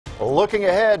Looking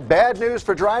ahead, bad news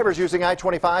for drivers using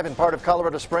I-25 in part of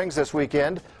Colorado Springs this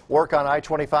weekend. Work on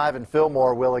I-25 in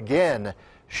Fillmore will again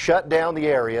shut down the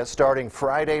area starting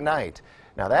Friday night.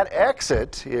 Now that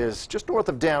exit is just north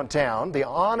of downtown. The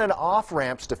on and off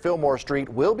ramps to Fillmore Street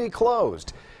will be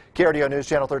closed. KRDO News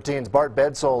Channel 13's Bart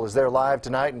Bedsole is there live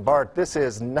tonight. And Bart, this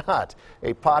is not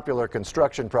a popular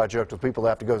construction project with people who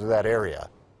have to go through that area.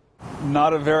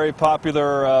 Not a very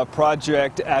popular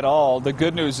project at all. The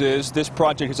good news is this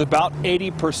project is about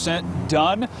 80%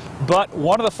 done, but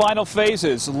one of the final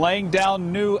phases, laying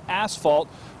down new asphalt,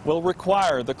 will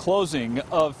require the closing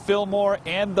of Fillmore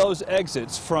and those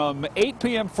exits from 8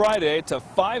 p.m. Friday to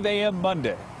 5 a.m.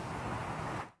 Monday.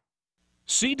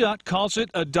 CDOT calls it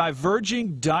a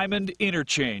diverging diamond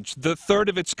interchange, the third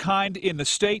of its kind in the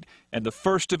state and the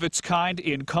first of its kind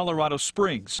in Colorado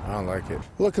Springs. I don't like it. A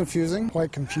little confusing.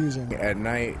 Quite confusing. At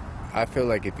night, I feel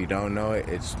like if you don't know it,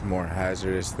 it's more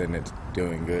hazardous than it's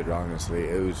doing good, honestly.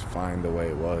 It was fine the way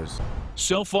it was.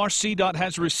 So far, CDOT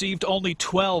has received only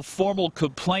 12 formal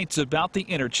complaints about the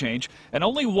interchange and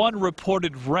only one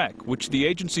reported wreck, which the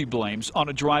agency blames on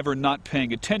a driver not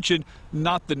paying attention,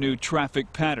 not the new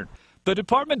traffic pattern. The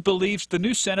department believes the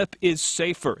new setup is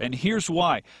safer, and here's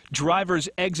why. Drivers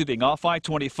exiting off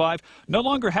I-25 no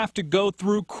longer have to go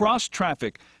through cross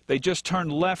traffic. They just turn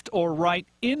left or right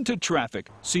into traffic.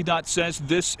 CDOT says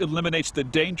this eliminates the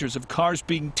dangers of cars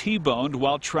being T-boned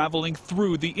while traveling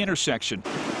through the intersection.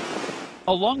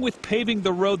 Along with paving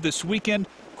the road this weekend,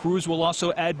 crews will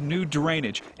also add new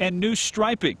drainage and new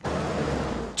striping.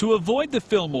 To avoid the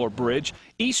Fillmore Bridge,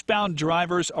 eastbound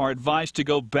drivers are advised to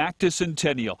go back to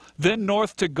Centennial, then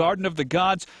north to Garden of the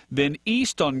Gods, then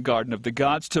east on Garden of the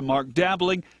Gods to Mark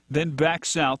Dabbling, then back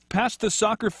south past the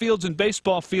soccer fields and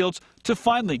baseball fields to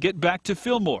finally get back to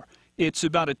Fillmore. It's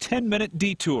about a 10-minute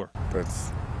detour. That's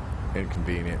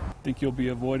inconvenient. Think you'll be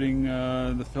avoiding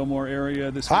the Fillmore area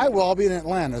this week? I'll be in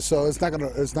Atlanta, so it's not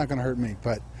gonna hurt me,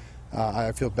 but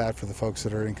I feel bad for the folks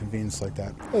that are inconvenienced like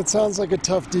that. It sounds like a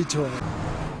tough detour.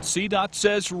 CDOT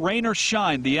says rain or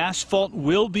shine, the asphalt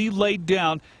will be laid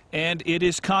down, and it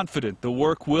is confident the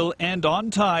work will end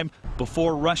on time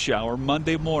before rush hour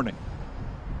Monday morning.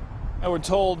 And we're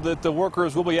told that the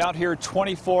workers will be out here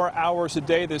 24 hours a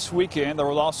day this weekend. There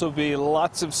will also be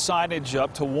lots of signage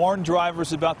up to warn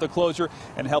drivers about the closure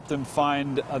and help them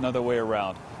find another way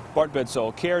around. Bart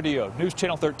Bedsole, KRDO News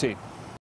Channel 13.